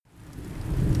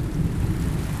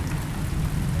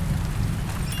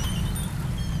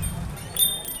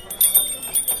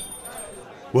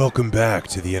Welcome back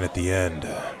to the Inn at the End.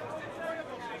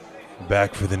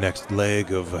 Back for the next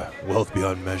leg of Wealth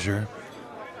Beyond Measure.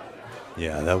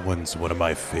 Yeah, that one's one of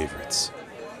my favorites.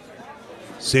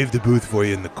 Save the booth for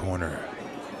you in the corner.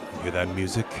 You hear that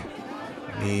music?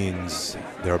 Means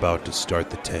they're about to start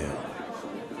the tale.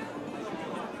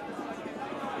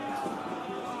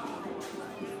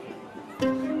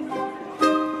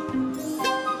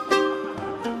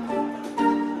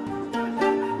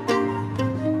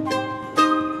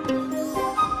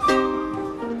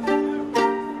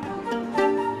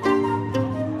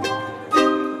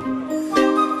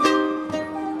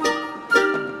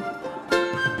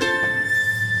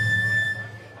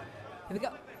 Here we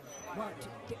go. 1, 2,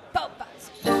 3, 4, 5,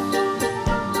 6.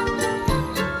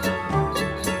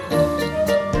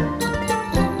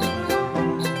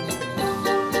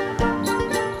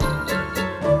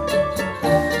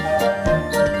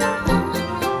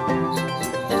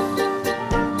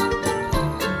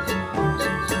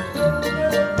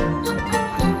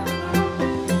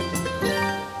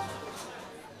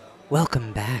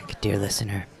 Welcome back, dear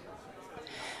listener.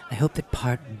 I hope that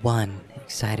part 1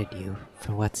 excited you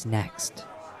for what's next.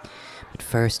 But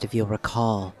first, if you'll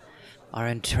recall, our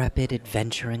intrepid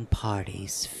adventuring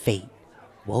party's fate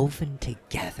woven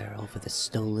together over the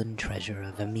stolen treasure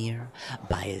of Emir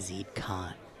Bayezid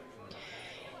Khan.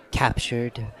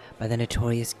 Captured by the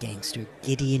notorious gangster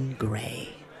Gideon Grey,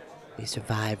 they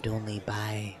survived only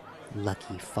by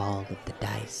lucky fall of the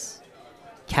dice,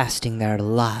 casting their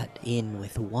lot in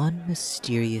with one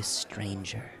mysterious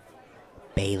stranger,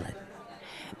 Balin.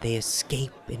 They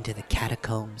escape into the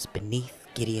catacombs beneath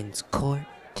Gideon's court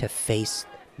to face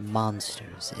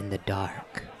monsters in the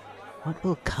dark. What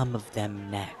will come of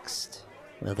them next?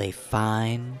 Will they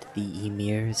find the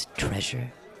Emir's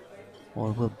treasure?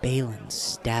 Or will Balin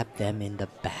stab them in the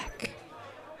back?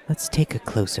 Let's take a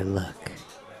closer look.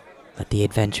 Let the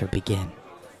adventure begin.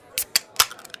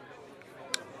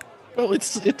 Well,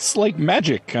 it's like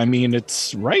magic. I mean,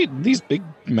 it's right. These big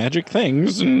magic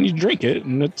things, and you drink it,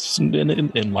 and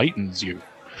it enlightens you.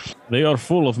 They are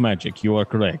full of magic. You are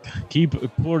correct. Keep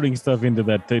pouring stuff into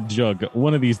that jug.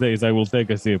 One of these days, I will take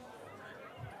a sip.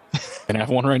 Can I have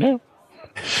one right now?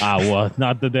 Well,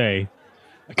 not today.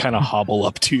 I kind of hobble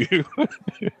up to you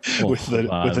with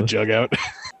the jug out.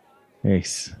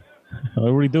 Yes.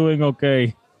 Are we doing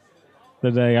okay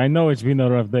today? I know it's been a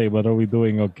rough day, but are we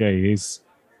doing okay? He's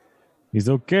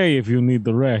okay if you need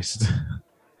the rest.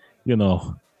 You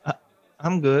know.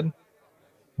 I'm good.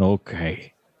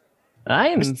 Okay. I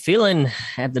am feeling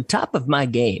at the top of my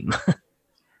game.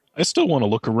 I still want to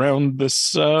look around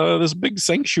this big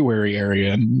sanctuary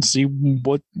area and see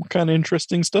what kind of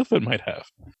interesting stuff it might have.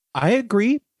 I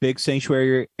agree. Big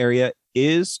sanctuary area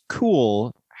is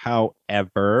cool.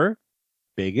 However,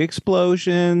 big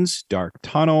explosions, dark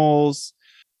tunnels.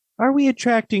 Are we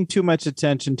attracting too much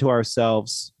attention to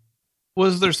ourselves?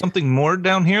 Was there something more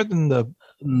down here than the...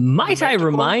 Might I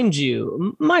remind you,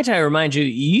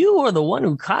 you are the one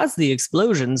who caused the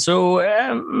explosion. So,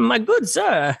 my good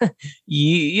sir,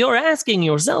 you're asking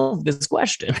yourself this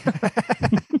question.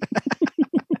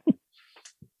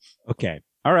 Okay.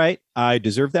 All right. I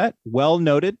deserve that. Well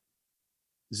noted.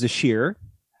 Zashir.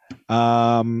 Very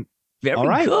all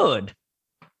right. good.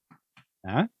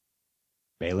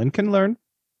 Balin can learn.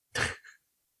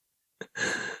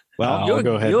 Well, I'll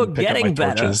go ahead you're and pick up my getting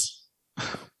better. torches.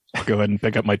 I'll go ahead and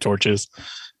pick up my torches.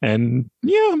 And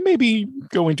yeah, maybe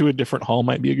going to a different hall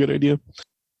might be a good idea.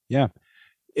 yeah.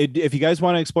 If you guys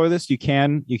want to explore this, you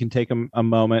can take a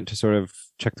moment to sort of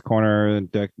check the corner and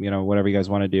whatever you guys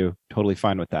want to do. Totally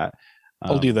fine with that.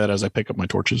 I'll do that as I pick up my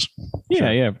torches.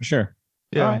 Yeah, for sure.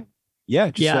 Yeah. All right.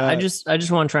 Yeah. I just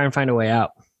want to try and find a way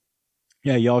out.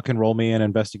 Yeah. Y'all can roll me an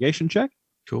investigation check.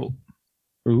 Cool.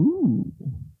 Ooh.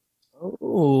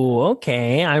 Oh,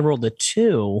 okay. I rolled a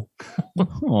 2.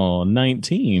 Oh,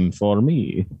 19 for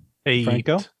me. Hey,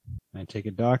 Franco? I take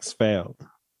it Doc's failed.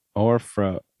 Or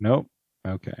Nope.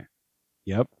 Okay.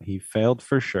 Yep. He failed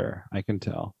for sure. I can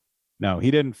tell. No,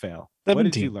 he didn't fail. What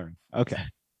did 17. you learn? Okay.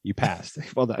 You passed.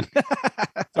 Well done.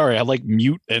 Sorry, I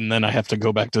mute and then I have to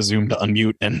go back to Zoom to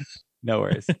unmute and No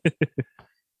worries.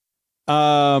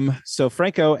 So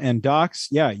Franco and Docs,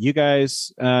 yeah, you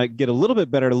guys get a little bit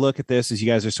better look at this as you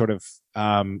guys are sort of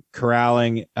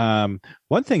corralling.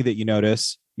 One thing that you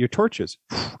notice, your torches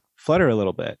flutter a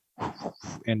little bit,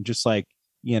 and just like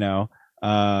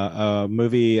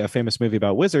a famous movie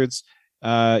about wizards,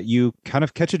 you kind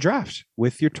of catch a draft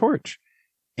with your torch,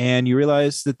 and you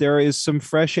realize that there is some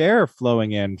fresh air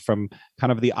flowing in from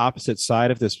kind of the opposite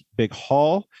side of this big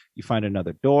hall. You find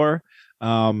another door.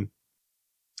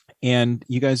 And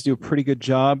you guys do a pretty good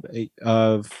job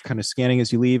of kind of scanning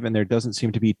as you leave, and there doesn't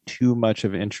seem to be too much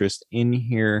of interest in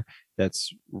here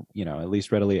that's, at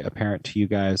least readily apparent to you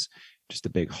guys. Just a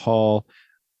big hall.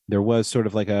 There was sort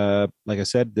of like I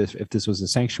said, if this was a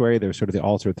sanctuary, there was sort of the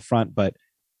altar at the front, but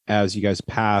as you guys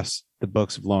pass, the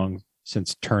books have long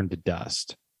since turned to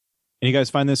dust. And you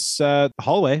guys find this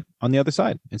hallway on the other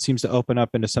side. It seems to open up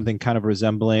into something kind of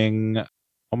resembling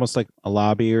almost like a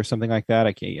lobby or something like that.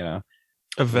 I can't,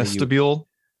 A vestibule.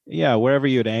 wherever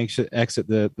you would exit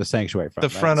the sanctuary from. The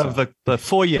front of the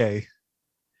foyer.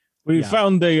 We Yeah.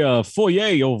 found a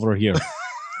foyer over here.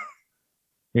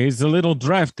 It's a little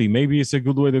drafty. Maybe it's a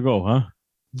good way to go, huh?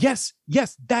 Yes,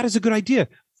 that is a good idea.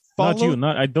 Not you.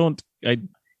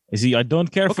 I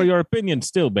don't care for Okay. your opinion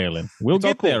still, Balin. We'll It's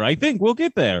all get cool. there. I think we'll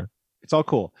get there. It's all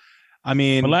cool. I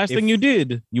mean, The last if- thing you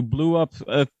did, you blew up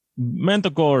a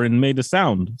manticore and made a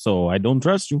sound. So I don't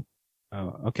trust you.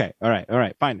 Oh, okay. All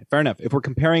right. Fine. Fair enough. If we're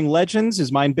comparing legends,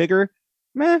 is mine bigger?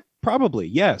 Probably.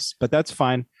 Yes, but that's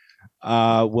fine.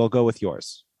 We'll go with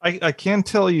yours. I can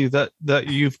tell you that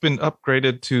you've been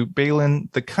upgraded to Balin,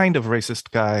 the kind of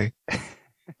racist guy,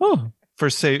 Oh, for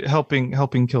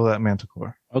helping kill that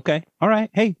manticore. Okay. All right.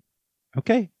 Hey.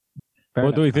 Okay. Fair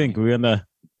what do enough, we think? Connie. We're gonna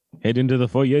head into the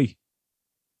foyer.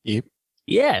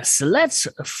 Yes, let's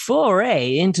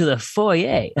foray into the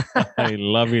foyer. I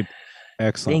love it.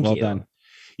 Excellent. Thank Well you. done.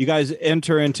 You guys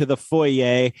enter into the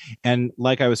foyer, and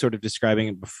like I was sort of describing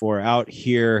it before, out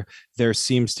here there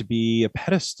seems to be a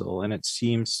pedestal, and it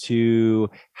seems to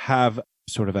have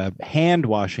sort of a hand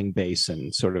washing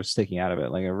basin sort of sticking out of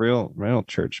it, like a real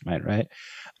church might, right?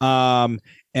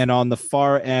 And on the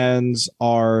far ends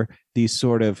are these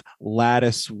sort of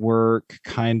lattice work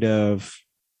kind of,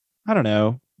 I don't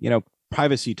know,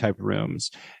 privacy type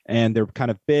rooms, and they're kind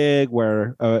of big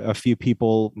where a few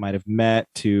people might have met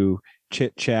to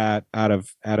chit chat out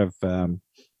of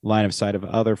line of sight of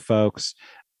other folks.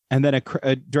 And then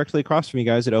directly across from you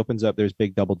guys, it opens up. There's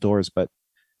big double doors, but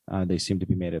they seem to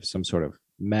be made of some sort of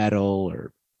metal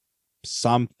or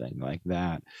something like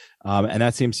that. And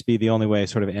that seems to be the only way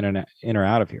sort of in or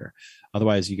out of here.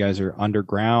 Otherwise, you guys are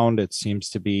underground. It seems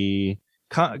to be.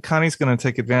 Connie's going to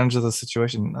take advantage of the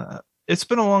situation. It's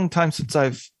been a long time since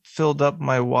I've filled up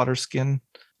my water skin,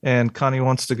 and Connie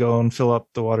wants to go and fill up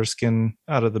the water skin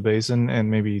out of the basin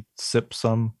and maybe sip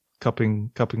some,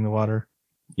 cupping the water.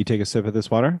 You take a sip of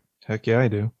this water? Heck yeah, I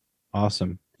do.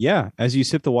 Awesome. Yeah. As you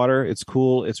sip the water, it's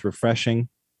cool, it's refreshing,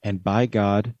 and by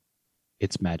God,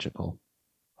 it's magical.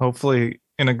 Hopefully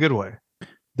in a good way.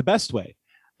 The best way.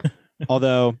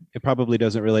 Although it probably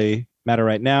doesn't really matter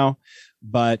right now,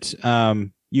 but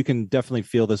you can definitely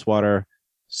feel this water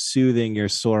soothing your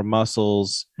sore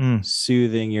muscles,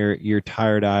 soothing your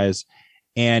tired eyes.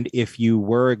 And if you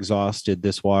were exhausted,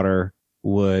 this water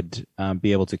would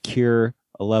be able to cure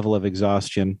a level of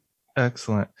exhaustion.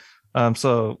 Excellent.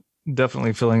 So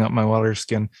definitely filling up my water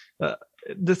skin.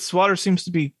 This water seems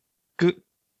to be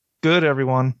good,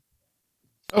 everyone.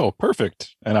 Oh,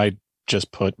 perfect. And I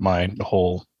just put my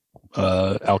whole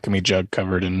alchemy jug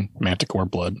covered in manticore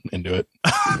blood into it.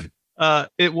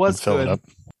 It was and fill good. it up.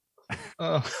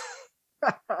 Oh.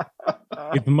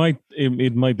 It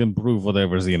might improve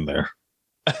whatever's in there.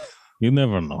 You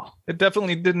never know. It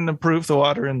definitely didn't improve the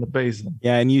water in the basin.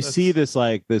 Yeah, and you That's- see this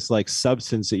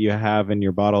substance that you have in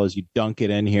your bottle as you dunk it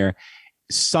in here.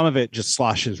 Some of it just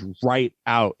sloshes right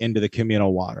out into the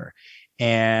communal water,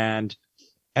 and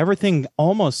everything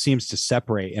almost seems to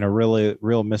separate in a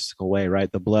real mystical way,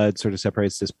 right? The blood sort of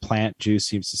separates. This plant juice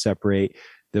seems to separate.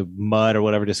 The mud or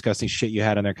whatever disgusting shit you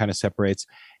had in there kind of separates,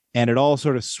 and it all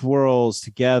sort of swirls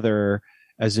together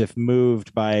as if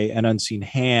moved by an unseen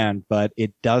hand, but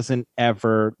it doesn't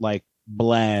ever like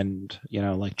blend,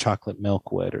 like chocolate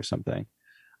milk would or something.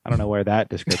 I don't know where that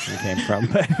description came from,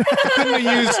 but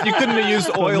You couldn't have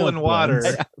used oil and water.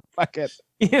 fuck it.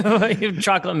 You have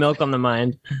chocolate milk on the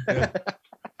mind.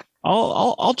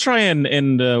 I'll try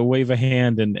and wave a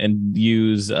hand and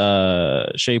use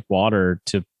shape water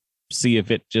to see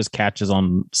if it just catches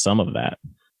on some of that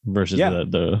versus Yeah.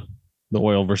 the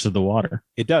oil versus the water.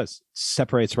 It does.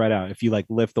 Separates right out. If you like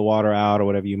lift the water out or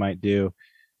whatever you might do,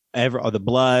 the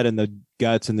blood and the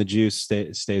guts and the juice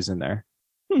stays in there.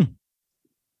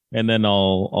 And then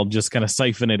I'll just kind of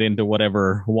siphon it into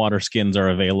whatever water skins are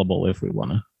available if we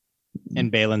want to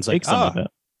And Balin's take like, some of oh, it.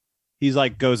 he's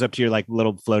like goes up to your like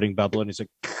little floating bubble and he's like,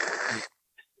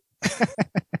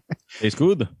 It's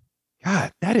good.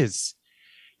 God, that is,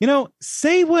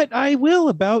 say what I will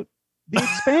about the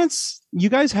expanse. You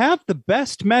guys have the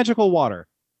best magical water.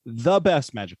 The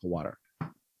best magical water.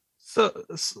 So,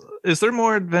 is there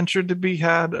more adventure to be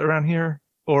had around here,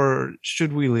 or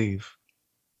should we leave?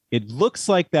 It looks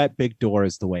like that big door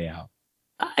is the way out.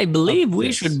 I believe we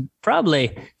this. should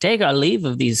probably take our leave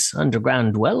of these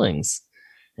underground dwellings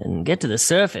and get to the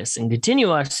surface and continue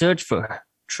our search for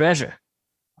treasure.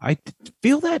 I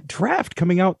feel that draft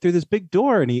coming out through this big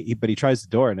door, and but he tries the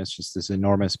door, and it's just this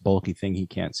enormous, bulky thing. He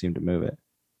can't seem to move it.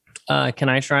 Can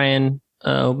I try and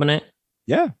open it?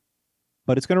 Yeah,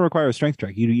 but it's going to require a strength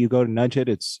check. You go to nudge it.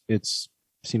 It's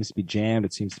seems to be jammed.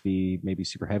 It seems to be maybe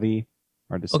super heavy.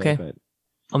 Hard to say. Okay. But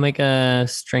I'll make a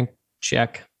strength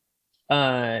check.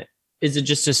 Is it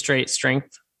just a straight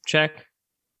strength check?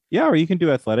 yeah, or you can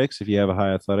do athletics if you have a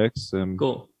high athletics.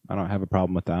 Cool. I don't have a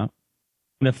problem with that.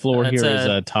 The floor That's here is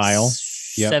a tile.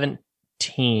 Yep.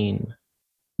 17.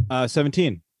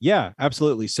 17. Yeah,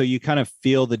 absolutely. So you kind of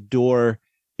feel the door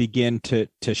begin to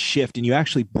shift, and you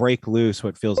actually break loose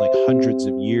what feels like hundreds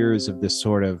of years of this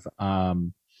sort of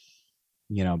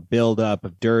buildup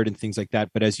of dirt and things like that.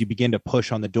 But as you begin to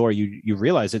push on the door, you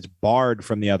realize it's barred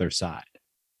from the other side.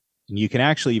 And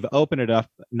you've opened it up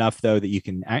enough though that you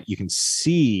can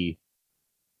see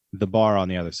the bar on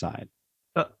the other side.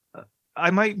 I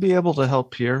might be able to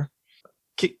help here.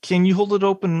 Can you hold it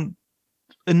open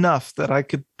enough that I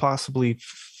could possibly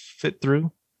fit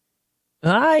through?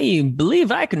 I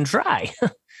believe I can try.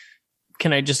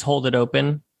 Can I just hold it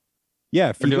open? Yeah,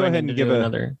 if Or you do go I ahead need and to give do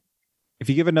another? if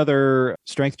you give another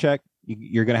strength check,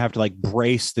 you're going to have to like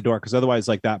brace the door, because otherwise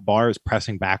like that bar is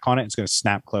pressing back on it. It's going to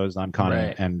snap closed on Connie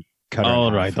Right. and cut her in All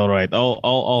half. right, all right.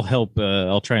 I'll help.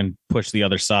 I'll try and push the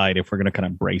other side if we're gonna kind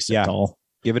of brace it Yeah. all.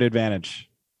 Give it advantage.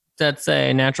 That's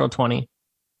a natural 20.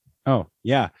 Oh,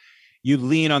 yeah. You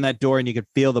lean on that door and you can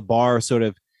feel the bar sort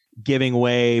of giving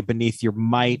way beneath your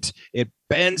might. It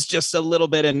bends just a little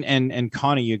bit, and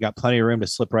Connie, you got plenty of room to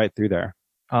slip right through there.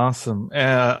 Awesome.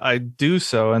 I do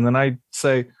so, and then I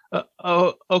say,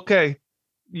 "Oh, okay,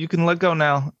 you can let go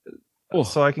now,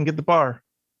 so I can get the bar."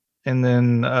 And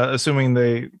then, assuming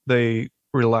they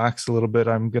relax a little bit,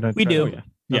 I'm gonna. We try do. to-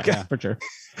 Yeah, Okay. for sure.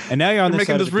 And now you're on You're this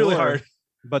making side of this the really door. hard.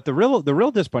 But the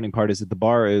real disappointing part is that the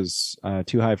bar is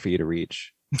too high for you to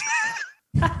reach.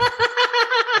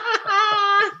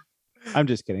 I'm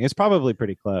just kidding. It's probably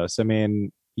pretty close. I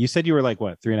mean, you said you were like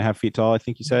what, 3.5 feet tall? I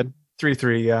think you said.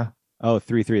 3-3, yeah. Oh,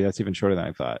 3'3". That's even shorter than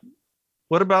I thought.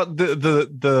 What about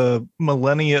the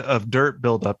millennia of dirt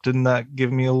buildup? Didn't that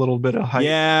give me a little bit of height?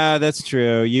 Yeah, that's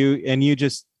true. You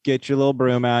just get your little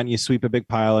broom out and you sweep a big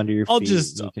pile under your I'll feet.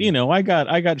 just, You can-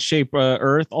 I got shape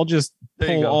earth. I'll just There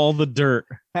you pull go. all the dirt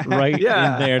right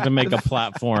Yeah. in there to make a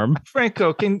platform.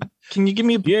 Franco, can you give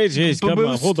me a Yes, come on.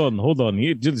 boost? Hold on.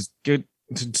 You just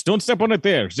don't step on it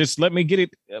there. Just let me get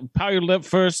it piled up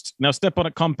first. Now step on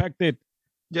it, compact it.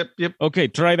 Yep. Okay,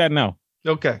 try that now.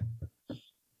 Okay.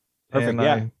 Perfect, And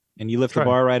yeah. And you lift the Try.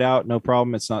 bar right out, no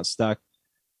problem. It's not stuck.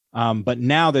 But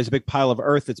now there's a big pile of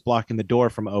earth that's blocking the door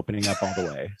from opening up all the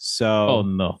way. Oh So,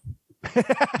 no.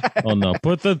 Oh no.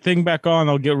 Put the thing back on.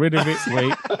 I'll get rid of it.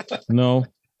 Wait. No.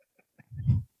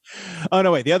 oh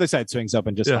no, wait, the other side swings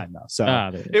open just Yeah. fine though. So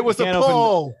There. It was You a can't open-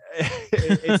 pull.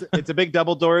 it's a big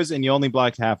double doors, and you only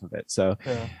blocked half of it. So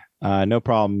no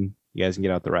problem. You guys can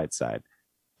get out the right side.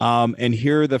 And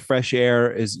here the fresh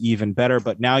air is even better,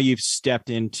 but now you've stepped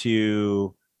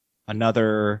into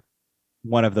another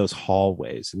one of those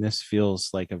hallways, and this feels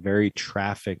like a very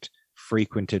trafficked,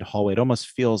 frequented hallway. It almost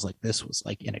feels like this was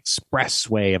like an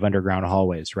expressway of underground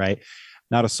hallways, right?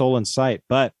 Not a soul in sight,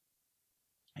 but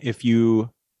if you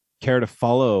care to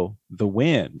follow the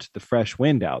wind, the fresh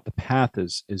wind out, the path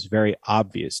is very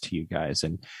obvious to you guys,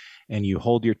 and you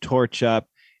hold your torch up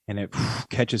and it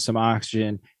catches some oxygen,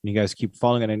 and you guys keep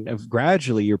following it, and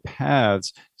gradually your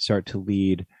paths start to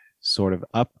lead sort of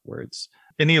upwards.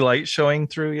 Any light showing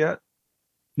through yet?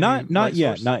 Not light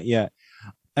yet, source? not yet.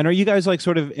 And are you guys like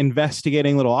sort of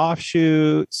investigating little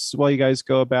offshoots while you guys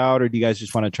go about, or do you guys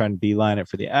just want to try and beeline it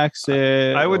for the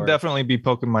exit? I would or- definitely be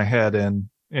poking my head in,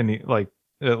 any like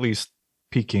at least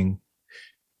peeking.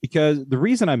 Because the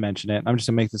reason I mention it, I'm just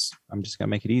gonna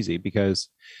make it easy, because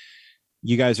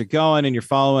you guys are going and you're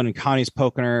following, and Connie's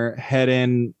poking her head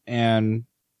in and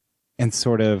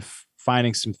sort of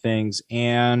finding some things.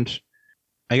 And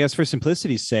I guess for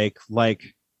simplicity's sake, like,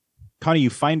 Connie,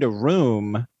 you find a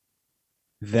room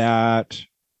that,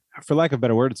 for lack of a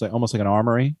better word, it's like almost like an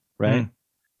armory, right?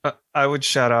 I would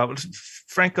shout out,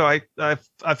 Franco, I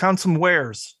found some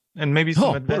wares and maybe some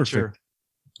Oh, adventure. perfect.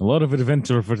 A lot of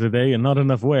adventure for today and not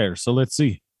enough wear. So let's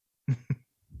see.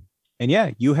 And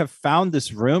yeah, you have found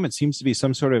this room. It seems to be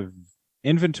some sort of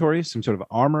inventory, some sort of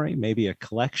armory, maybe a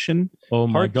collection. Oh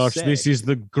my Hard to gosh, say. this is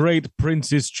the great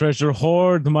prince's treasure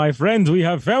hoard, my friend. We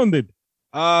have found it.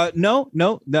 No,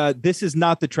 this is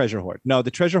not the treasure hoard. No,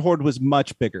 the treasure hoard was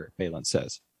much bigger, Balin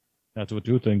says. That's what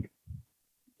you think.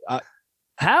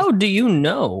 How do you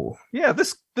know? Yeah,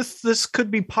 this could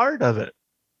be part of it.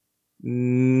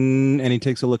 And he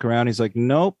takes a look around. He's like,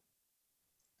 nope.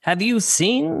 Have you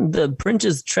seen the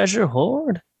prince's treasure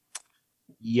hoard?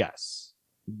 Yes.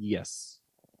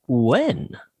 When?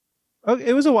 Oh,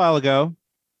 it was a while ago.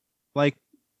 Like,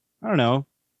 I don't know.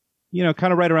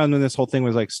 Kind of right around when this whole thing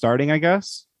was like starting, I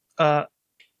guess.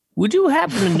 Would you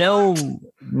happen to know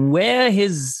where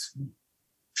his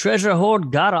treasure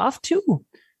hoard got off to?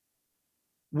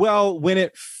 Well, when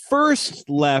it first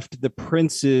left the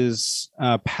prince's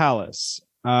palace,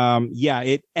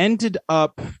 it ended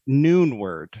up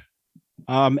noonward.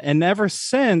 And ever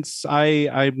since,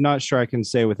 I'm not sure I can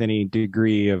say with any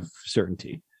degree of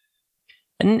certainty.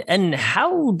 And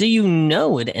how do you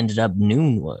know it ended up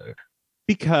noonward?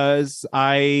 Because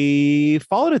I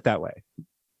followed it that way.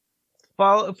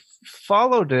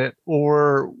 Followed it,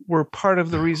 or were part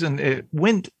of the reason it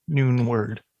went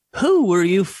noonward? Who were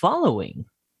you following?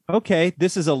 Okay,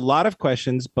 this is a lot of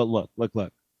questions, but look.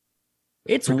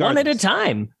 It's one at a Regardless.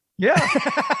 time. Yeah,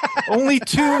 only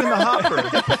 2 in the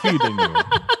hopper. Feeding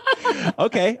you.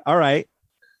 Okay, all right.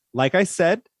 Like I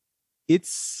said,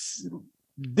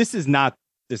 this is not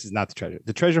the treasure.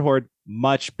 The treasure hoard,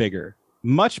 much bigger,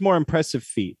 much more impressive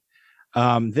feat.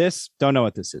 This, don't know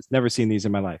what this is. Never seen these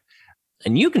in my life.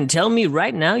 And you can tell me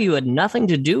right now you had nothing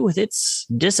to do with its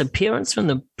disappearance from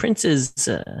the prince's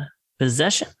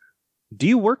possession? Do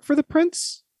you work for the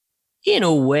prince? In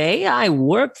a way, I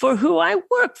work for who I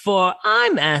work for.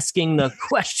 I'm asking the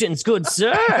questions, good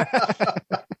sir.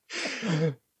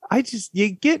 You're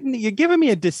giving me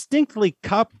a distinctly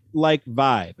cup-like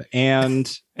vibe,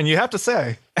 and And you have to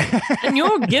say, And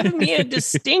you're giving me a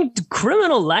distinct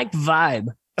criminal-like vibe.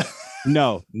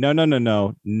 no,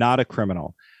 not a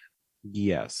criminal.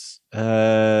 Yes.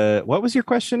 What was your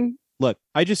question? Look,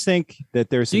 I just think that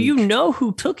there's. Do you know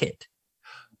who took it?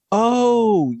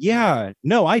 Oh yeah,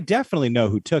 no, I definitely know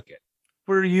who took it.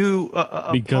 were you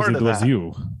a Because part it of was that?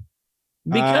 you.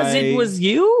 Because it was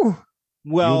you?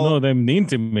 Well, You know them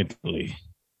intimately.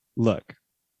 look,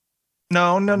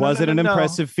 No. was it an no.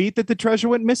 impressive feat that the treasure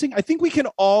went missing? I think we can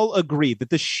all agree that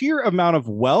the sheer amount of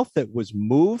wealth that was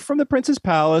moved from the prince's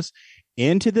palace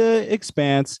into the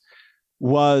expanse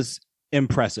was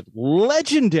impressive,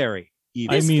 legendary.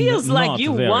 Even. This feels like not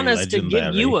you very want us to give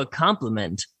legendary. you a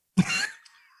compliment.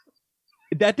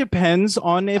 That depends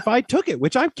on if I took it,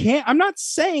 which I can't. I'm not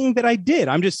saying that I did.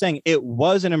 I'm just saying it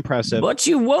was an impressive. But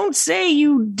you won't say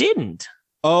you didn't.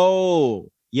 Oh,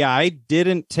 yeah, I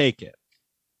didn't take it.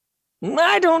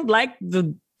 I don't like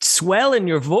the swell in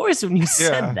your voice when you Yeah.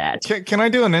 said that. Can I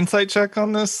do an insight check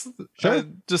on this? Sure.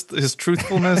 Just his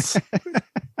truthfulness.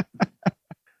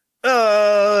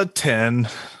 10,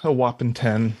 a whopping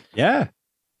 10. Yeah.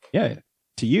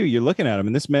 To you, you're looking at him,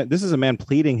 and this is a man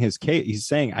pleading his case. He's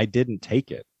saying, "I didn't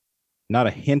take it." Not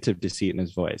a hint of deceit in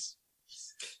his voice.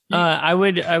 I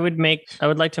would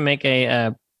like to make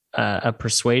a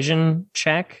persuasion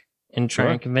check and try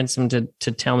Sure. and convince him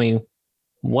to tell me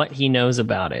what he knows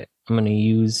about it. I'm going to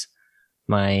use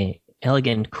my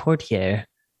elegant courtier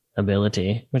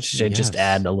ability, which should just Yes.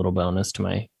 add a little bonus to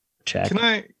my check.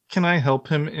 Can I help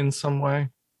him in some way?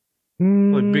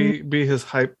 Hmm. Like be his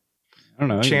hype? I don't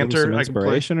know, give him chanter, some I can play.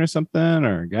 inspiration or something,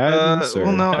 or guidance. Well,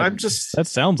 or... no, I'm just That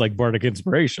sounds like bardic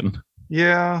inspiration.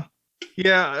 yeah.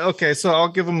 Okay, so I'll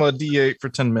give him a D8 for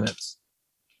 10 minutes.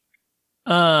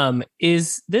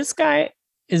 Is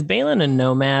Balin a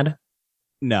nomad?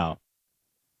 No.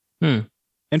 Hmm.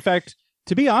 In fact,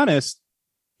 to be honest,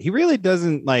 he really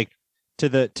doesn't like to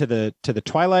the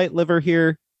Twilight liver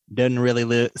here. Doesn't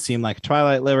really seem like a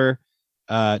Twilight liver.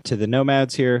 To the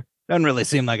nomads here, doesn't really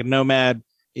seem like a nomad.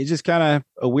 He's just kind of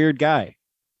a weird guy.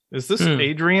 Is this Hmm.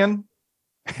 Adrian?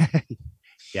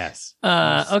 Yes.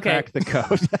 Okay. Crack the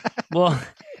code. Well,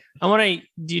 I want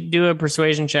to do a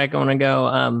persuasion check. I want to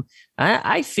go.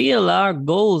 I feel our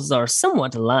goals are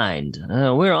somewhat aligned.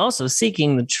 We're also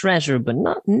seeking the treasure, but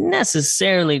not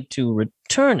necessarily to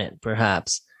return it,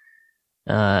 perhaps.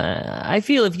 I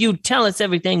feel if you tell us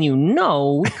everything you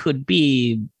know, we could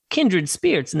be kindred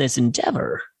spirits in this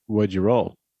endeavor. What'd you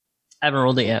roll? I haven't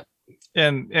rolled it yet.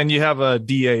 And you have a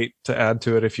D8 to add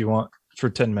to it if you want for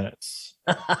 10 minutes.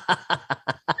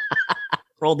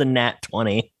 Rolled a nat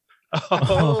 20.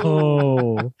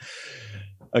 Oh,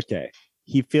 Okay.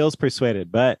 He feels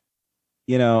persuaded, but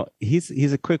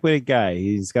he's a quick-witted guy.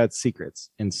 He's got secrets.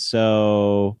 And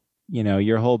so,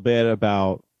 your whole bit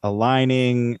about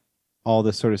aligning all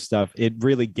this sort of stuff, it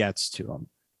really gets to him.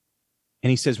 And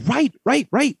he says, right.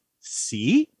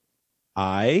 See,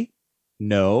 I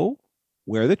know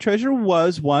where the treasure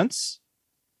was once.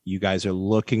 You guys are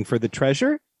looking for the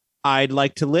treasure. I'd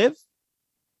like to live.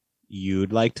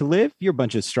 You'd like to live. You're a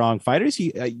bunch of strong fighters.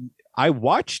 I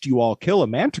watched you all kill a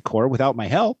manticore without my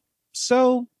help.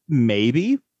 So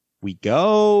maybe we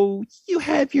go. You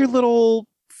have your little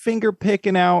finger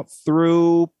picking out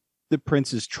through the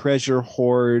prince's treasure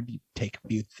hoard. You take a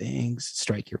few things,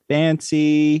 strike your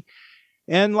fancy,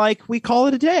 and like we call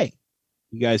it a day.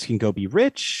 You guys can go be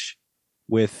rich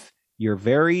with your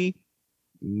very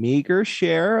meager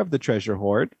share of the treasure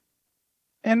hoard,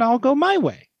 and I'll go my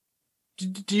way.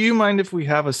 Do you mind if we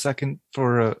have a second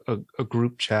for a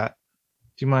group chat?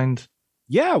 Do you mind?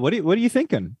 Yeah, what are you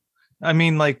thinking? I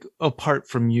mean, like, apart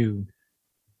from you,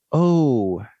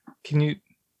 Oh, can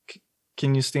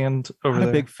you stand over I'm there?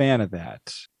 a big fan of that.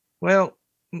 Well,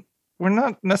 we're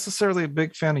not necessarily a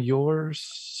big fan of yours,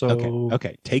 so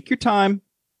Okay. Take your time.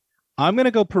 I'm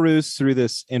gonna go peruse through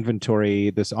this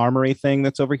inventory, this armory thing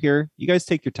that's over here. You guys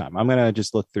take your time. I'm gonna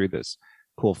just look through this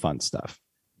cool, fun stuff.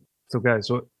 So, guys,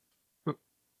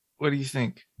 what do you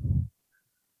think?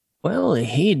 Well,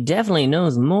 he definitely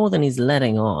knows more than he's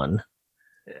letting on.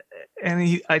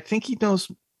 And I think he knows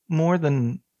more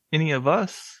than any of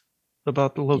us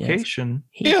about the location.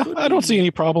 He Yeah, could I don't be- see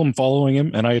any problem following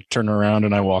him, and I turn around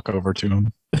and I walk over to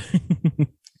him.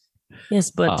 Yes,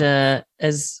 but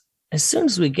as soon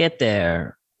as we get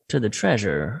there to the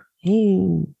treasure,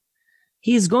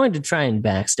 he's going to try and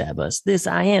backstab us. This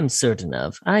I am certain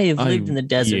of. I have lived in the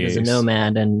desert as a yes.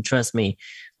 nomad, and trust me,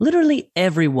 literally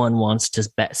everyone wants to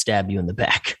stab you in the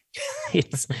back.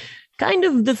 It's kind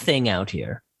of the thing out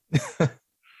here.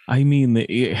 I mean,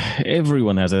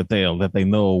 everyone has a tale that they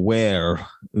know where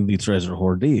the treasure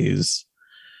hoard is.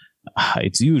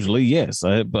 It's usually, yes,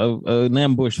 an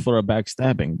ambush for a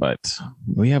backstabbing, but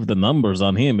we have the numbers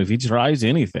on him if he tries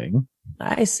anything.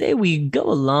 I say we go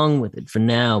along with it for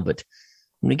now, but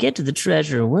when we get to the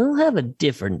treasure, we'll have a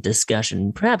different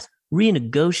discussion, perhaps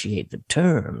renegotiate the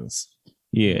terms.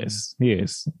 Yes.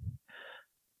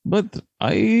 But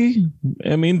I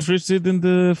am interested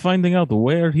in finding out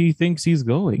where he thinks he's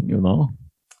going, you know?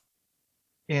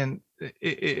 And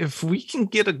if we can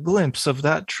get a glimpse of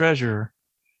that treasure,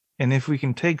 and if we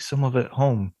can take some of it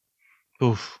home,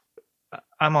 oof,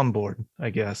 I'm on board, I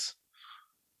guess.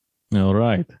 All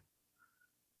right.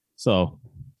 So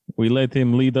we let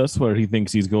him lead us where he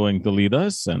thinks he's going to lead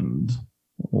us. And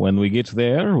when we get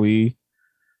there, we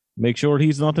make sure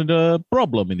he's not a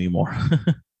problem anymore.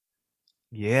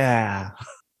 Yeah.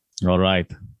 All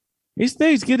right. His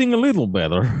day's getting a little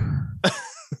better.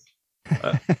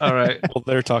 All right. Well,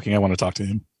 they're talking. I want to talk to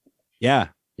him. Yeah.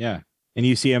 And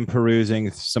you see him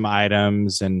perusing some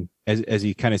items, and as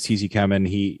he kind of sees you coming,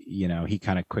 he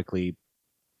kind of quickly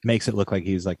makes it look like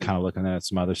he's like kind of looking at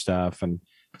some other stuff, and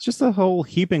it's just a whole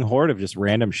heaping hoard of just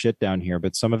random shit down here.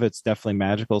 But some of it's definitely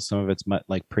magical, some of it's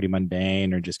like pretty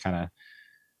mundane or just kind of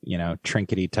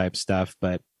trinkety type stuff.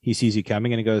 But he sees you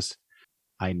coming and he goes,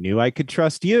 "I knew I could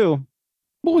trust you."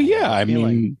 Well, yeah, I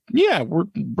Feeling. mean, yeah, we're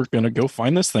gonna go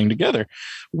find this thing together.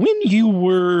 When you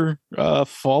were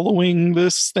following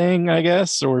this thing, I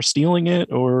guess, or stealing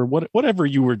it, or whatever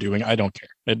you were doing, I don't care.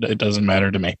 It doesn't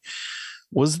matter to me.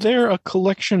 Was there a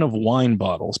collection of wine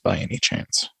bottles by any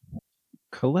chance?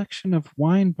 Collection of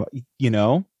wine, but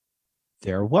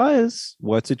there was.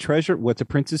 What's a treasure? What's a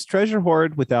prince's treasure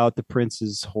hoard without the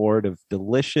prince's hoard of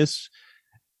delicious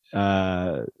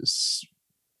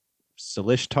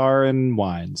Silishtaran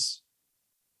wines?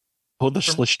 Oh, the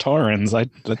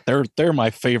Schlishtarans. They're my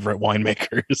favorite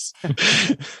winemakers.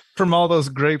 From all those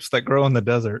grapes that grow in the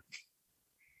desert.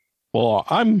 Well,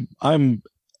 I'm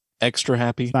extra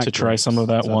happy It's not to try grapes, some of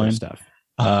that it's other wine. stuff.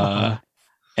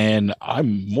 And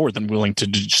I'm more than willing to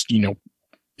just,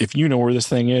 if you know where this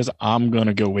thing is, I'm going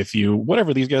to go with you.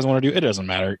 Whatever these guys want to do, it doesn't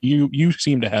matter. You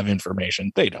seem to have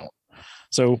information. They don't.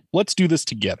 So let's do this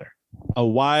together. A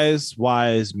wise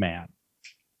man.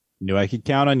 Knew I could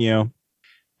count on you.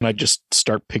 And I just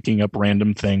start picking up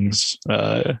random things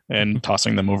and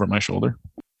tossing them over my shoulder.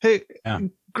 Hey, Yeah.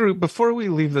 group, before we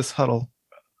leave this huddle,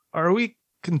 are we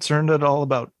concerned at all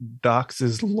about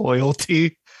Dox's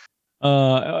loyalty?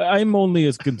 I'm only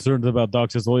as concerned about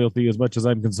Doc's loyalty as much as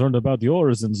I'm concerned about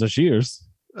yours and Zashir's.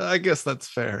 I guess that's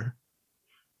fair.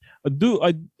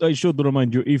 I should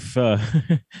remind you, if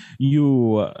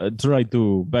you try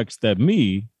to backstab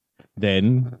me,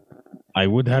 then I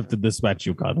would have to dispatch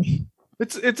you, Connie.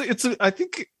 I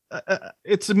think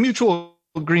it's a mutual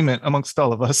agreement amongst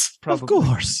all of us. Probably. Of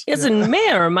course. Yes, and may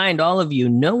I remind all of you,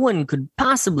 no one could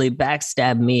possibly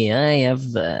backstab me. I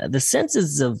have the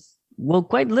senses of, well,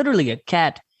 quite literally a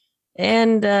cat.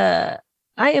 And I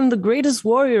am the greatest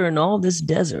warrior in all this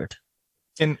desert.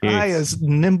 And I Yes. as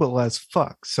nimble as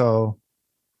fuck. So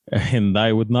And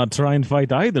I would not try and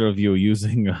fight either of you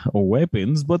using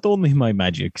weapons, but only my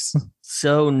magics.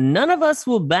 So none of us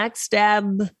will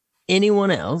backstab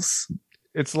anyone else.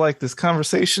 It's like this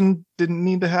conversation didn't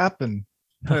need to happen.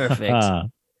 Perfect. Ah,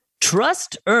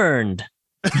 Trust earned.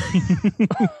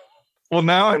 Well,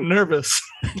 now I'm nervous.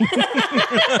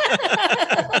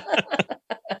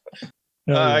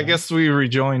 I guess we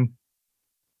rejoin.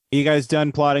 You guys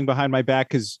done plotting behind my back?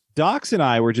 Because Docs and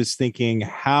I were just thinking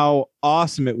how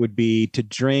awesome it would be to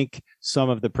drink some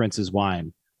of the prince's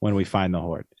wine when we find the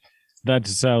hoard. that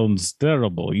sounds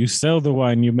terrible. You sell the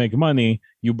wine, you make money,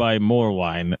 you buy more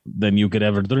wine than you could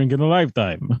ever drink in a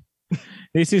lifetime.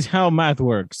 This is how math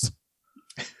works.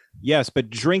 Yes, but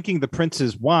drinking the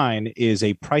prince's wine is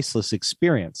a priceless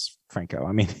experience, Franco.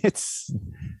 I mean, it's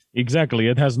Exactly.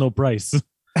 It has no price.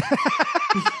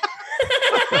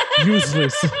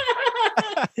 Useless.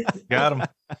 Got him.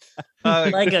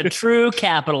 Like a true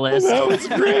capitalist. That was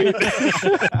great.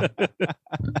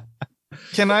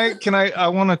 I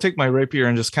want to take my rapier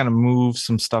and just kind of move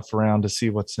some stuff around to see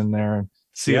what's in there and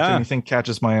see if Yeah. anything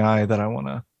catches my eye that I want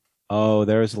to. Oh,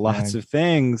 there's lots of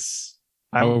things.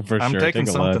 Oh, for I'm sure. taking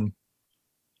Take a look. something.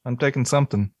 I'm taking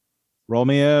something. Roll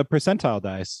me a percentile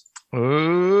dice.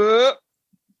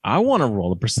 I want to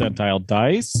roll a percentile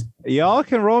dice. Y'all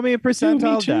can roll me a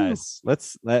percentile too. dice.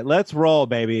 Let's roll,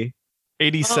 baby.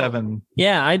 87.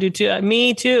 Yeah, I do too.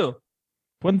 Me too.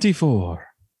 24.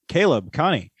 Caleb,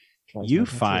 Connie, you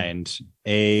find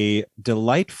a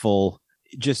delightful,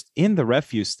 just in the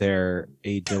refuse there,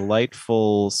 a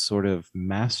delightful sort of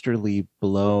masterly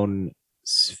blown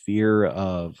sphere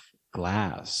of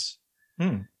glass.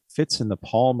 Fits in the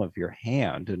palm of your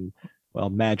hand. And well,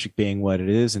 magic being what it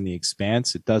is in the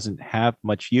expanse, it doesn't have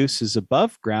much use as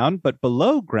above ground, but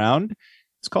below ground,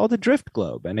 it's called a drift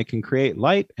globe, and it can create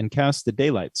light and cast the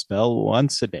daylight spell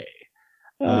once a day.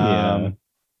 Oh,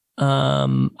 yeah.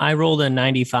 I rolled a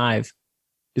 95.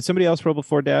 Did somebody else roll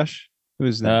before Dash?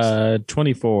 Who's next?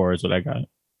 24 is what I got.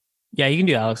 Yeah, you can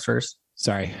do Alex first.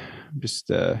 Sorry, I'm just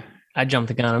I jumped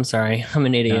the gun. I'm sorry. I'm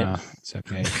an idiot. no, it's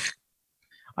okay.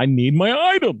 I need my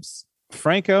items.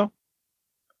 Franco,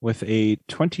 with a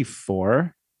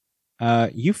 24,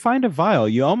 you find a vial.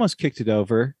 You almost kicked it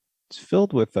over. It's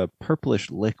filled with a purplish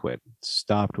liquid,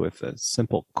 stopped with a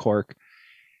simple cork,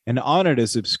 and on it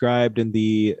is inscribed in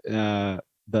the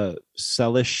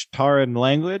Selishtaran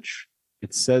language.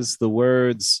 It says the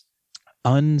words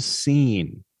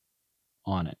 "unseen"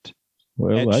 on it.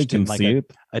 Well, I Etched in can like see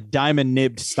it. A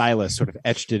diamond-nibbed stylus sort of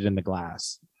etched it in the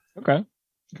glass. Okay.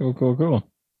 Cool.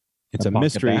 It's I'll a pocket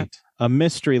mystery, that. a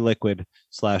mystery liquid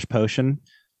 / potion.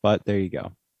 But there you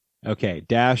go. Okay,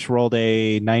 Dash rolled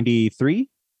a 93.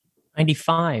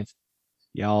 95.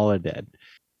 Y'all are dead.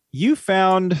 You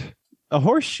found a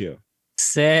horseshoe.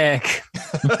 Sick.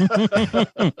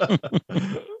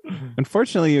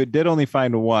 Unfortunately, you did only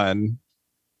find one,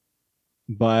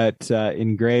 but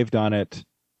engraved on it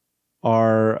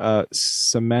are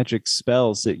some magic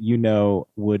spells that you know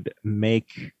would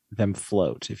make them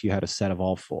float if you had a set of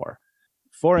all 4.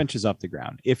 4 inches off the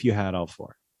ground if you had all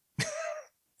 4.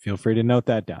 Feel free to note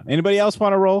that down. Anybody else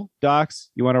want to roll?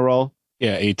 Docs, you want to roll?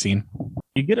 Yeah, 18.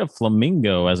 You get a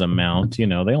flamingo as a mount. You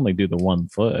know, they only do the 1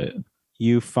 foot.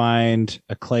 You find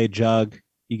a clay jug.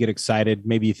 You get excited.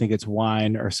 Maybe you think it's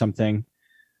wine or something.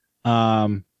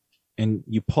 And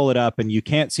you pull it up and you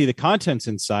can't see the contents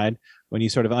inside. When you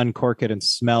sort of uncork it and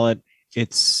smell it,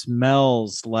 it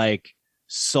smells like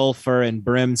sulfur and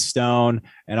brimstone.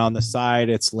 And on the side,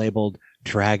 it's labeled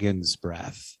dragon's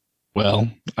breath. Well,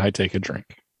 I take a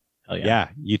drink. Hell Yeah,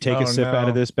 you take Oh, a sip out no.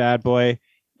 of this bad boy,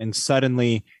 and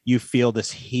suddenly you feel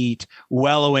this heat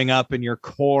wellowing up in your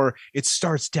core. It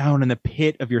starts down in the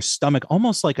pit of your stomach,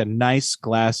 almost like a nice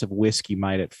glass of whiskey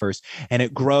might at first. And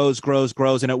it grows,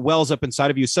 and it wells up inside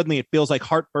of you. Suddenly it feels like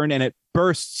heartburn, and it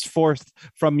bursts forth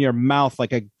from your mouth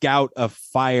like a gout of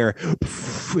fire,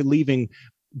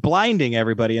 blinding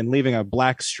everybody and leaving a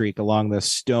black streak along the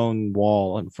stone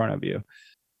wall in front of you.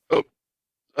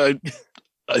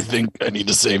 I think I need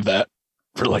to save that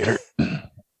for later.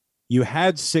 You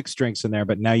had 6 drinks in there,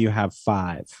 but now you have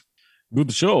 5.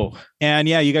 Good show. And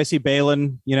yeah, you guys see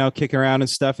Balin, kicking around and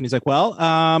stuff. And he's like, well,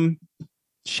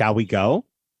 shall we go?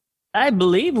 I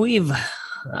believe we've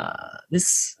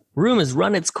this room has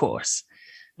run its course.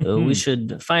 We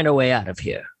should find a way out of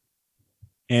here.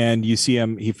 And you see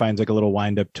him, he finds like a little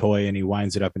wind up toy and he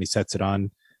winds it up and he sets it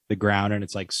on the ground and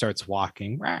it's like starts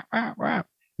walking. Rah, rah, rah.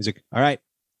 He's like, all right,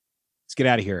 let's get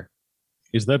out of here.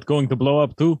 Is that going to blow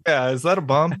up too? Yeah, is that a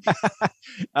bomb?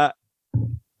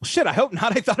 Shit, I hope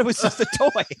not. I thought it was just a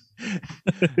toy.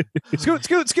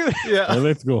 Scoot. Yeah. Well,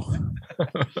 let's go.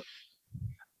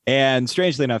 And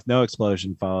strangely enough, no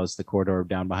explosion follows the corridor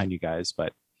down behind you guys.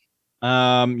 But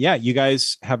yeah, you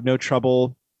guys have no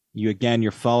trouble.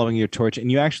 You're following your torch,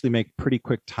 and you actually make pretty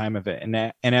quick time of it.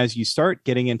 And as you start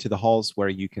getting into the halls where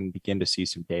you can begin to see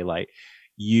some daylight,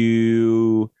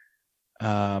 you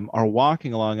are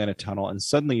walking along in a tunnel, and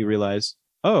suddenly you realize,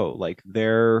 oh, like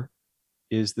there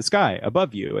is the sky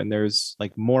above you, and there's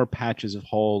like more patches of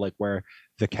hole, like where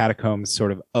the catacombs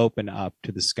sort of open up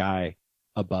to the sky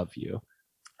above you.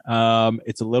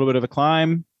 It's a little bit of a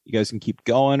climb. You guys can keep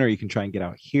going, or you can try and get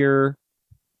out here.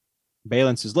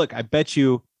 Balin says, look, I bet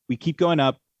you we keep going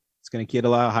up, it's going to get a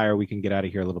lot higher. We can get out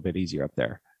of here a little bit easier up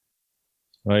there.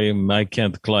 I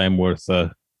can't climb worth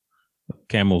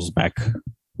camel's back.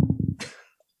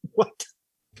 What?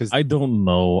 Because I don't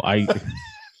know.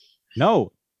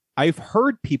 no, I've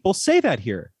heard people say that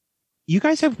here. You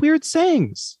guys have weird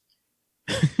sayings.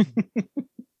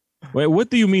 Wait, what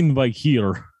do you mean by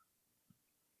here?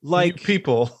 Like You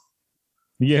people.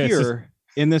 Yes. here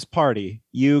in this party,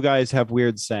 you guys have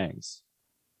weird sayings.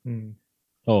 Hmm.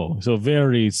 Oh, so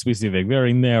very specific,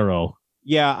 very narrow.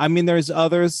 Yeah, I mean, there's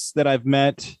others that I've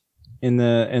met in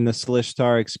the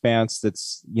Solishtar expanse.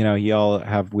 That's, you know, y'all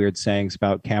have weird sayings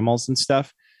about camels and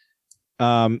stuff.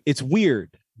 It's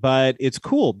weird, but it's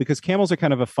cool because camels are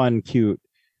kind of a fun, cute.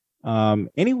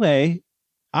 Anyway,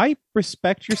 I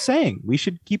respect your saying. We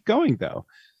should keep going though.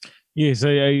 Yes,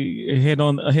 I head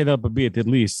up a bit at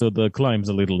least, so the climb's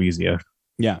a little easier.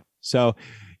 Yeah. So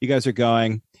you guys are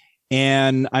going.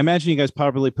 And I imagine you guys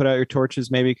probably put out your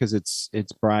torches maybe because it's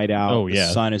bright out. Oh, The yeah.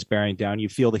 sun is bearing down. You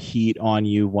feel the heat on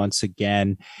you once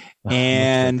again. Much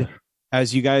And better.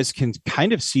 as you guys can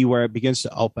kind of see where it begins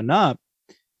to open up,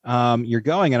 you're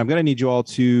going. And I'm going to need you all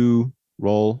to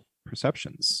roll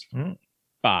perceptions.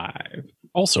 5.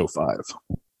 Also 5.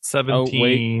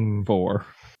 17. 4.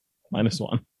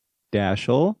 -1.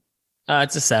 Dashel,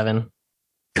 It's a 7.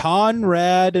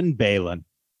 Conrad, and Balin.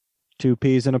 2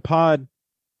 peas in a pod.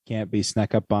 Can't be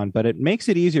snuck up on, but it makes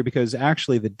it easier because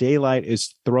actually the daylight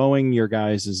is throwing your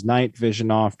guys' night vision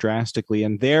off drastically.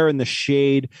 And there in the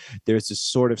shade, there's this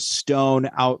sort of stone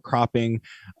outcropping,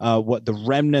 what the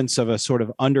remnants of a sort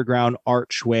of underground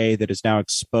archway that is now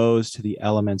exposed to the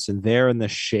elements. And there in the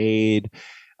shade,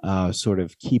 sort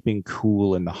of keeping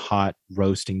cool in the hot,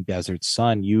 roasting desert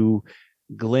sun, you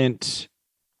glint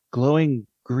glowing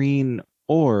green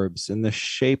orbs in the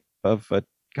shape of a,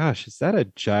 gosh, is that a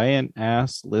giant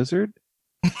ass lizard?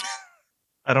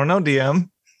 I don't know, DM.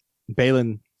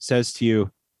 Balin says to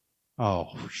you, oh,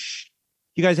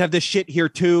 you guys have this shit here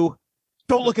too?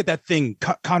 Don't look at that thing,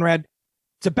 Conrad.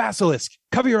 It's a basilisk.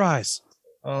 Cover your eyes.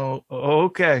 Oh,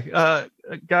 okay.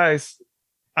 Guys,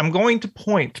 I'm going to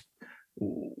point.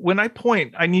 When I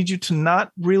point, I need you to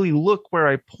not really look where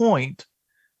I point.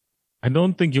 I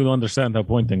don't think you understand how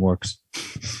pointing works.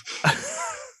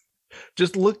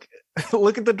 Just look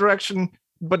at the direction,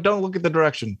 but don't look at the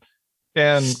direction.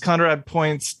 And Conrad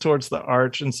points towards the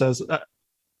arch and says,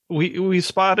 we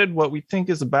spotted what we think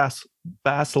is a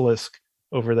basilisk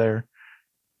over there.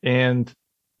 And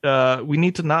we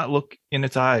need to not look in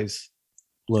its eyes.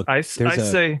 Look, I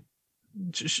say,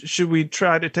 should we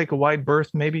try to take a wide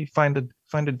berth, maybe find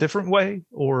a different way?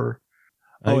 Or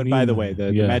Oh, I and by the mean, way,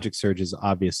 the yeah, magic surge is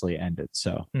obviously ended.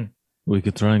 So we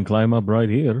could try and climb up right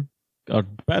here. Are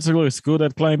basilisks good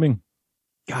at climbing?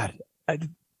 God,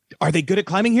 are they good at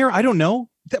climbing here? I don't know.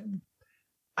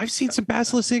 I've seen some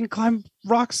basilisks climb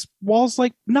rocks, walls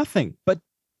like nothing, but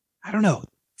I don't know.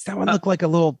 Does that one look like a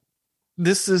little?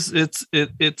 this is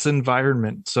its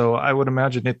environment, so I would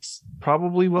imagine it's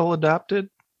probably well adapted.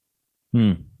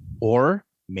 Or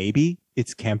maybe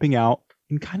it's camping out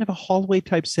in kind of a hallway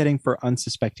type setting for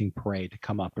unsuspecting prey to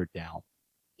come up or down.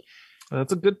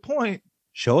 That's a good point.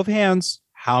 Show of hands,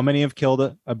 how many have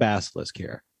killed a basilisk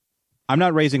here? I'm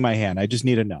not raising my hand. I just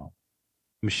need to know.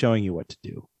 I'm showing you what to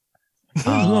do. I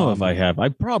don't know if I have. I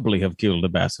probably have killed a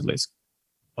basilisk.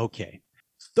 Okay.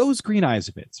 Those green eyes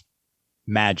of it.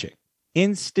 Magic.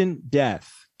 Instant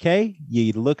death. Okay?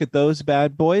 You look at those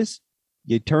bad boys,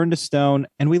 you turn to stone,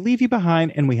 and we leave you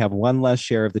behind, and we have one less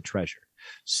share of the treasure.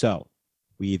 So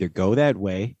we either go that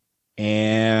way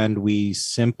and we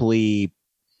simply,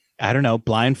 I don't know,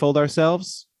 blindfold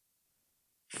ourselves,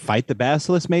 fight the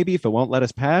basilisk maybe if it won't let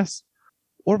us pass,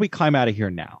 or we climb out of here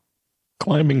now.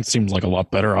 Climbing seems like a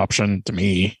lot better option to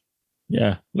me.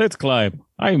 Yeah, let's climb.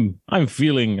 I'm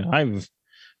feeling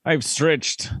I've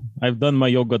stretched. I've done my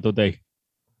yoga today.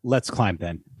 Let's climb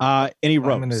then. Any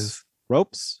Climbing ropes? is-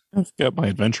 Ropes? I've got my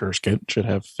adventurer's kit. Should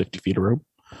have 50 feet of rope.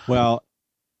 Well,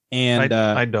 and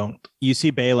I don't. you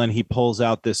see Balin, he pulls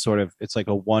out this sort of, it's like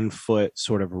a 1 foot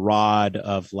sort of rod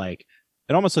of like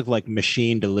it almost looked like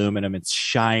machined aluminum. It's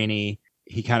shiny.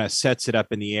 He kind of sets it up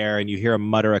in the air and you hear him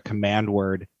mutter a command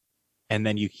word. And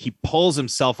then he pulls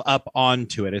himself up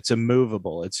onto it. It's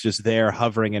immovable. It's just there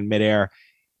hovering in midair.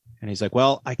 And he's like,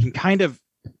 well, I can kind of,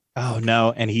 oh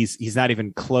no. And he's not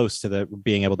even close to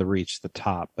being able to reach the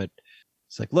top, but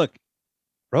it's like, look,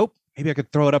 rope, maybe I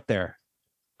could throw it up there.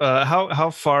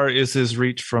 How far is his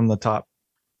reach from the top?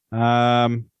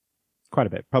 Quite a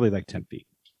bit, probably like 10 feet.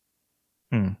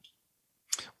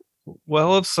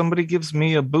 Well, if somebody gives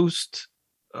me a boost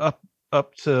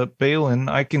up to Balin,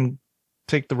 I can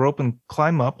take the rope and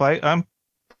climb up. I'm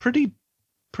pretty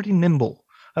nimble.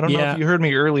 I don't know Yeah. if you heard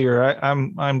me earlier.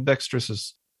 I'm dexterous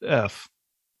as F.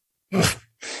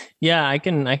 Yeah, I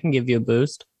can give you a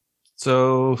boost.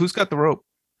 So who's got the rope?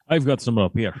 I've got some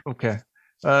up here. Okay.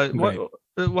 Great.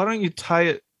 Why don't you tie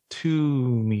it to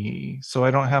me so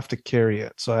I don't have to carry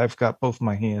it? So I've got both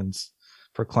my hands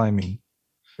for climbing.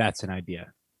 That's an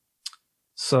idea.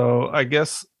 So I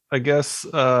guess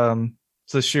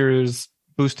Zashir is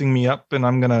boosting me up, and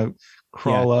I'm gonna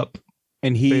crawl up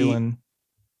And Balin,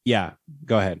 yeah,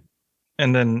 go ahead.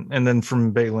 and then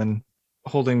from Balin,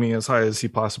 holding me as high as he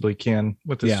possibly can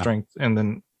with his Yeah. strength, and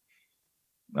then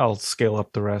I'll scale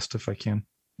up the rest if I can.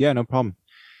 Yeah, no problem.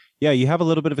 Yeah, you have a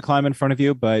little bit of a climb in front of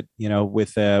you, but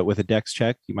with a dex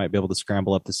check, you might be able to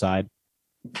scramble up the side.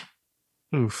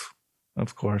 Oof,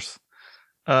 of course.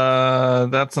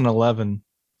 That's an 11.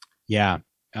 Yeah.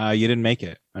 You didn't make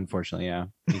it, unfortunately. Yeah.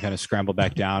 You kind of scramble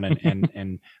back down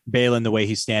and Balin, the way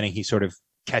he's standing, he sort of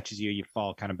catches you. You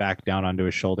fall kind of back down onto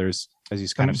his shoulders as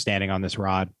he's kind of standing on this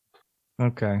rod.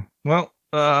 Okay. Well,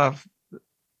 I'll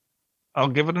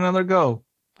give it another go.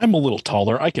 I'm a little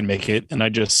taller. I can make it. And I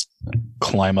just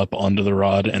climb up onto the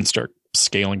rod and start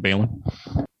scaling Balin.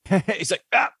 He's like,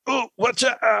 watch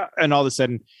out. And all of a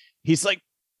sudden he's like,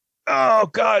 oh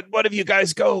God, what have you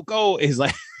guys go? He's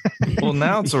like, Well,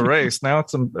 now it's a race. Now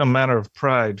it's a matter of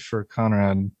pride for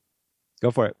Conrad.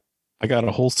 go for it. I got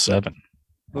a whole 7.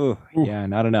 Ooh, yeah,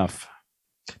 not enough.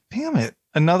 Damn it.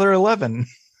 Another 11.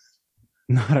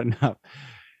 Not enough.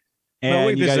 And No,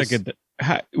 wait you a guys- second.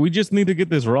 We just need to get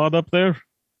this rod up there.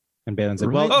 And Balin's like,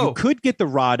 Really? well, Oh. you could get the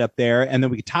rod up there and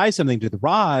then we could tie something to the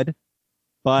rod.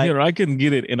 But Here, I can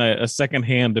get it in a second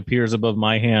hand appears above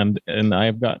my hand, and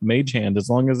I've got mage hand as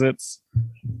long as it's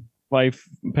 5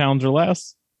 pounds or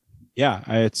less. yeah,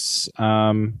 it's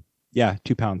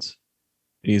 2 pounds.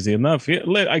 Easy enough. Yeah,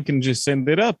 I can just send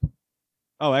it up.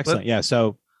 Oh, excellent. Yeah.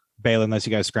 So Balin lets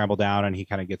you guys scramble down and he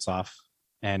kind of gets off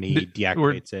and he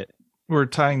deactivates it. We're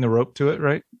tying the rope to it,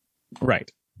 right?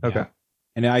 Right. Okay.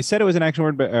 And I said it was an action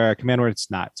word, but a command word.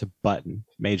 It's not. It's a button.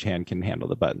 Mage hand can handle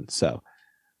the button. So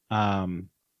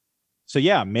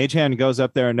yeah, Mage hand goes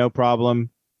up there, no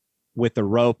problem, with the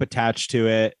rope attached to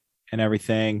it and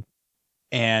everything,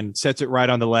 and sets it right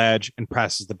on the ledge and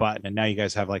presses the button. And now you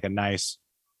guys have like a nice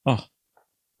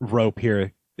rope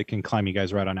here that can climb you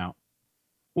guys right on out.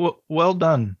 Well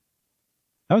done.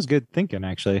 That was good thinking,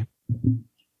 actually.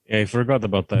 Yeah, I forgot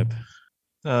about that.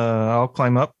 I'll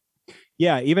climb up.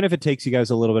 Yeah, even if it takes you guys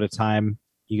a little bit of time,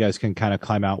 you guys can kind of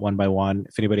climb out one by one.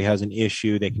 If anybody has an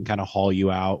issue, they can kind of haul you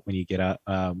out when you get up.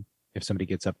 If somebody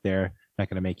gets up there, I'm not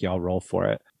going to make you all roll for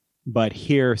it. But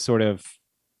here, sort of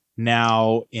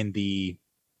now in the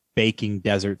baking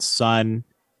desert sun,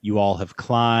 you all have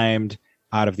climbed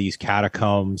out of these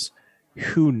catacombs.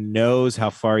 Who knows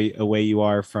how far away you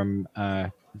are from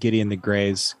Gideon the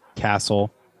Grey's castle?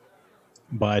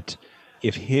 But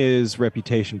if his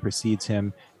reputation precedes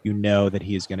him, you know that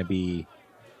he is going to be,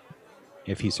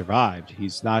 if he survived,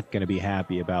 he's not going to be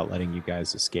happy about letting you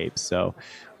guys escape. So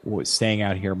staying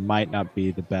out here might not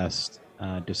be the best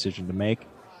decision to make.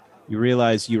 You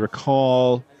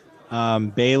recall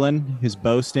Balin, his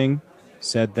boasting,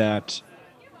 said that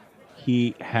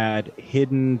he had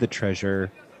hidden the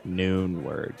treasure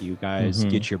noonward. You guys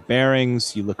get your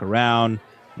bearings, you look around,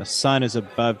 the sun is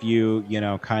above you,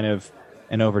 kind of,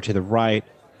 and over to the right.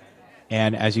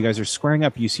 And as you guys are squaring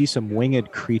up, you see some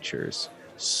winged creatures.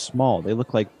 Small. They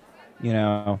look like,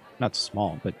 not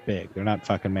small, but big. They're not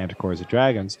fucking manticores or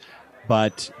dragons,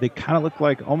 but they kind of look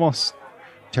like almost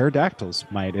pterodactyls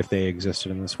might if they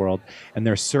existed in this world. And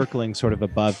they're circling sort of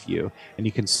above you. And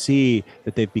you can see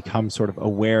that they've become sort of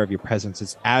aware of your presence.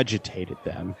 It's agitated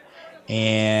them.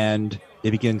 And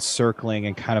they begin circling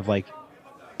and kind of like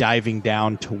diving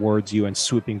down towards you and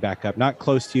swooping back up. Not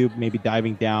close to you, maybe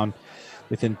diving down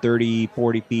within 30,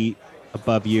 40 feet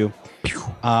above you.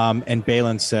 And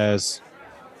Balin says,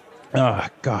 oh,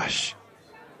 gosh,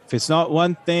 if it's not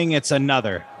one thing, it's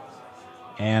another.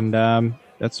 And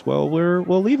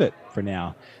we'll leave it for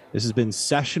now. This has been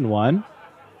session 1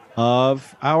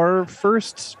 of our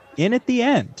first in at the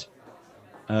end.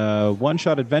 A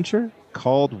one-shot adventure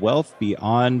called Wealth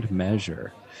Beyond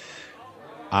Measure.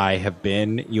 I have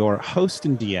been your host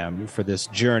and DM for this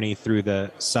journey through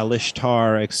the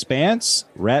Salishtar Expanse.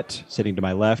 Rhett, sitting to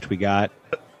my left, we got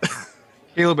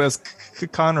Caleb as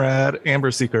Conrad,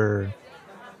 Amber Seeker.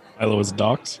 Milo is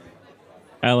Docs.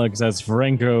 Alex as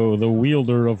Franco, the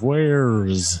wielder of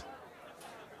wares.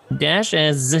 Dash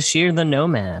as Zashir the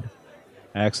Nomad.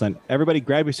 excellent. Everybody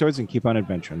grab your swords and keep on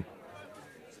adventuring.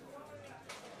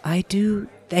 I do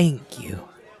thank you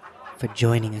for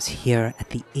joining us here at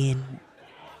the inn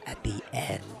at the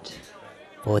end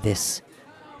for this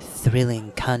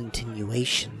thrilling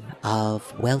continuation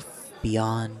of Wealth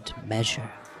Beyond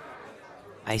Measure.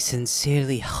 I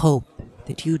sincerely hope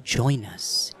that you join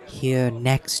us here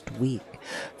next week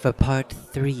for part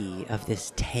 3 of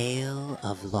this tale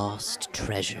of lost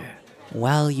treasure,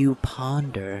 while you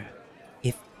ponder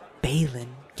if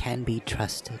Balin can be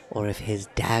trusted, or if his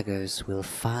daggers will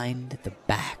find the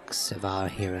backs of our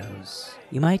heroes.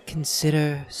 You might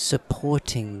consider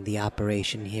supporting the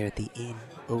operation here at the inn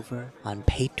over on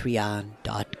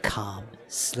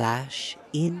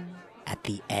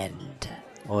patreon.com/in@the-end.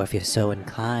 Or if you're so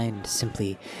inclined,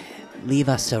 simply leave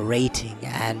us a rating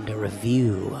and a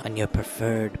review on your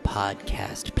preferred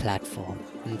podcast platform.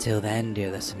 Until then,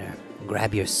 dear listener,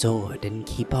 grab your sword and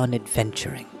keep on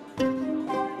adventuring.